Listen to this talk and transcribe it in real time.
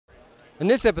In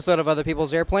this episode of Other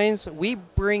People's Airplanes, we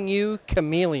bring you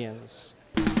chameleons.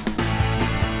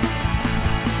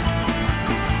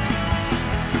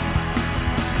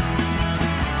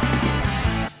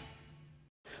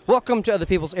 Welcome to Other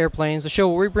People's Airplanes, the show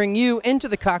where we bring you into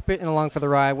the cockpit and along for the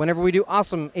ride whenever we do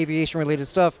awesome aviation-related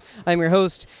stuff. I'm your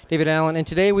host, David Allen, and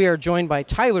today we are joined by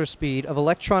Tyler Speed of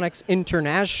Electronics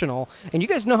International. And you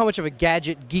guys know how much of a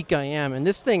gadget geek I am, and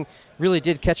this thing really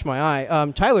did catch my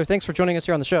eye. Tyler, thanks for joining us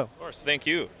here on the show. Of course, thank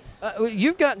you.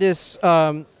 You've got this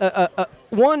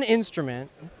one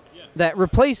instrument that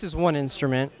replaces one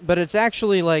instrument, but it's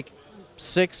actually like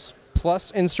 6+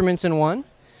 instruments in one.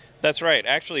 That's right.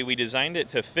 Actually, we designed it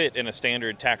to fit in a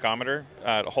standard tachometer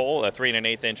hole, a 3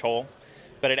 1/8 inch hole,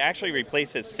 but it actually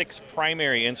replaces 6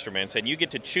 primary instruments, and you get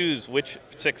to choose which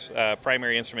 6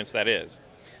 primary instruments that is.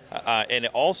 And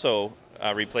it also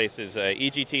replaces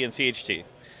EGT and CHT.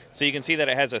 So you can see that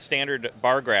it has a standard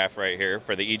bar graph right here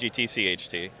for the EGT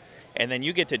CHT, and then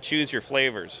you get to choose your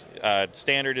flavors.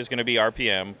 Standard is going to be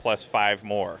RPM plus 5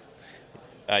 more.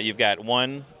 You've got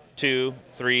 1, 2,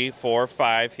 3, 4,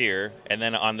 5 here, and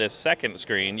then on this second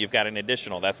screen you've got an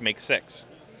additional. That makes 6.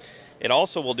 It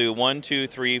also will do 1, 2,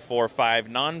 3, 4, 5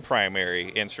 non-primary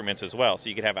instruments as well. So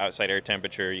you could have outside air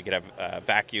temperature, you could have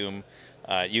vacuum.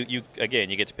 Again,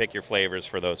 you get to pick your flavors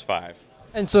for those 5.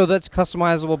 And so that's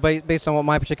customizable based on what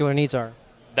my particular needs are.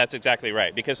 That's exactly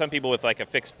right, because some people with like a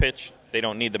fixed pitch, they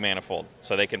don't need the manifold.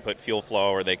 So they can put fuel flow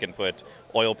or they can put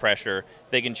oil pressure.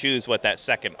 They can choose what that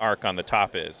second arc on the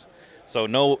top is. So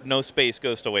no space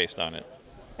goes to waste on it.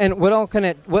 And what all can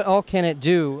it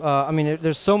do? I mean,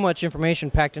 there's so much information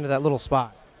packed into that little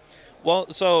spot. Well,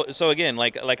 so again,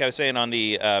 like I was saying on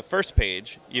the first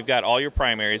page, you've got all your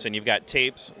primaries and you've got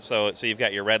tapes. So you've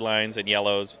got your red lines and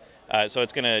yellows. So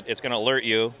it's gonna alert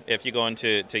you if you go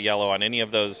into yellow on any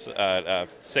of those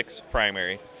 6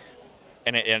 primary,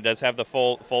 and it does have the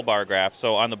full bar graph.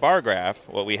 So on the bar graph,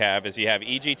 what we have is you have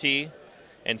EGT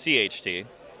and CHT.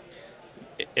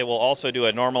 It will also do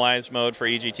a normalized mode for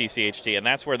EGT CHT, and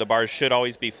that's where the bars should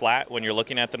always be flat when you're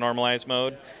looking at the normalized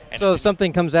mode. And so if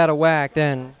something comes out of whack,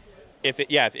 then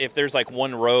if there's like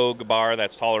one rogue bar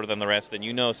that's taller than the rest, then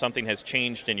you know something has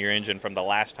changed in your engine from the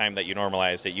last time that you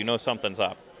normalized it. You know something's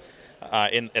up,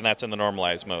 and that's in the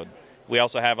normalized mode. We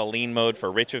also have a lean mode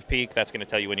for rich of peak. That's going to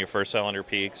tell you when your first cylinder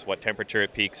peaks, what temperature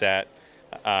it peaks at,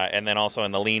 and then also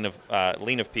in the lean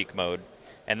of peak mode,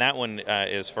 and that one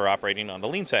is for operating on the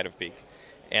lean side of peak.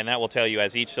 And that will tell you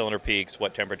as each cylinder peaks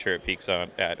what temperature it peaks at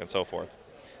and so forth.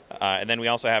 And then we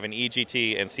also have an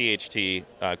EGT and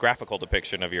CHT graphical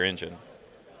depiction of your engine.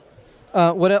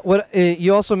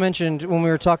 You also mentioned when we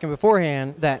were talking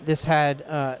beforehand that this had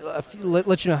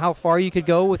let you know how far you could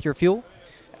go with your fuel?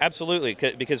 Absolutely,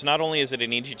 because not only is it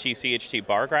an EGT CHT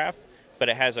bar graph, but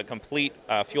it has a complete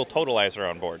fuel totalizer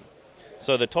on board.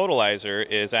 So the totalizer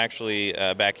is actually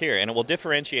back here, and it will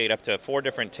differentiate up to 4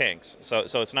 different tanks. So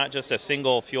it's not just a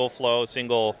single fuel flow,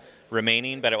 single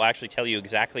remaining, but it will actually tell you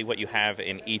exactly what you have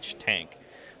in each tank.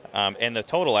 And the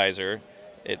totalizer,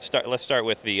 let's start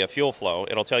with the fuel flow.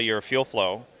 It'll tell you your fuel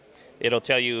flow. It'll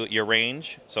tell you your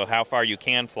range, so how far you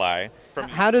can fly.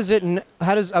 How does it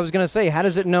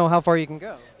know how far you can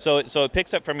go? So it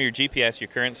picks up from your GPS your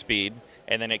current speed,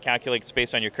 and then it calculates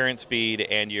based on your current speed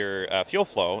and your fuel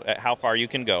flow at how far you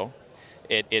can go.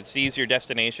 It sees your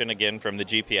destination again from the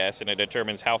GPS, and it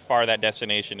determines how far that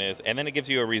destination is, and then it gives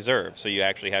you a reserve, so you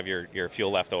actually have your fuel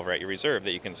left over at your reserve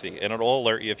that you can see, and it'll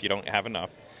alert you if you don't have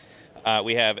enough.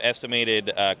 We have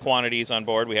estimated quantities on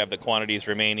board. We have the quantities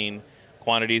remaining,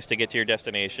 quantities to get to your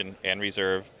destination and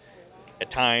reserve,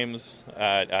 times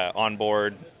on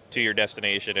board to your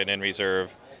destination and in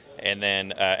reserve, and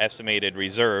then estimated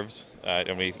reserves.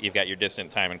 You've got your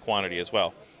distant time and quantity as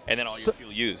well, and then all your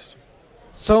fuel used.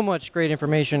 So much great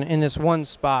information in this one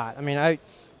spot. I mean,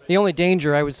 the only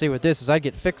danger I would say with this is I'd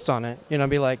get fixed on it. I'd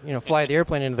be like, fly the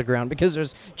airplane into the ground, because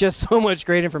there's just so much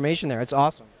great information there. It's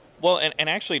awesome. Well, and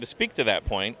actually, to speak to that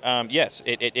point, yes,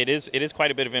 it is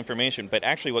quite a bit of information. But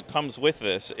actually, what comes with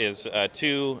this is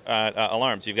 2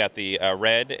 alarms. You've got the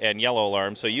red and yellow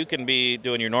alarm, so you can be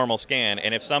doing your normal scan,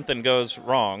 and if something goes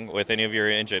wrong with any of your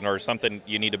engine or something,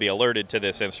 you need to be alerted to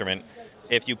this instrument.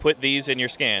 If you put these in your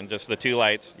scan, just the 2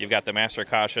 lights, you've got the master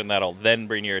caution that'll then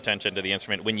bring your attention to the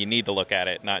instrument when you need to look at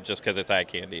it, not just because it's eye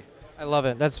candy. I love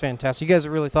it. That's fantastic. You guys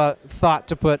have really thought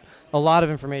to put a lot of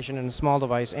information in a small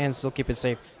device and still keep it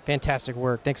safe. Fantastic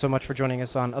work. Thanks so much for joining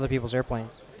us on Other People's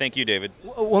Airplanes. Thank you, David.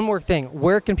 One more thing.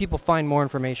 Where can people find more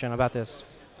information about this?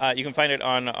 You can find it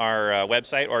on our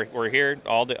website, or we're here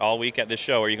all week at this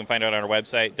show, or you can find it on our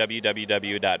website,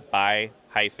 www.buy-ei.com.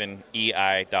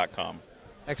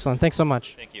 Excellent. Thanks so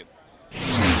much. Thank you.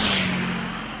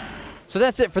 So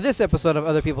that's it for this episode of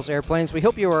Other People's Airplanes. We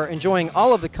hope you are enjoying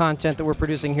all of the content that we're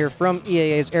producing here from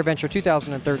EAA's AirVenture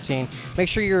 2013. Make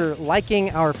sure you're liking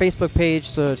our Facebook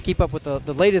page to keep up with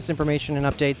the latest information and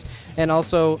updates. And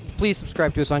also, please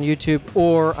subscribe to us on YouTube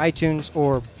or iTunes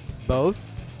or both.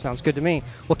 Sounds good to me.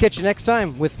 We'll catch you next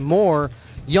time with more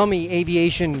yummy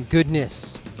aviation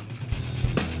goodness.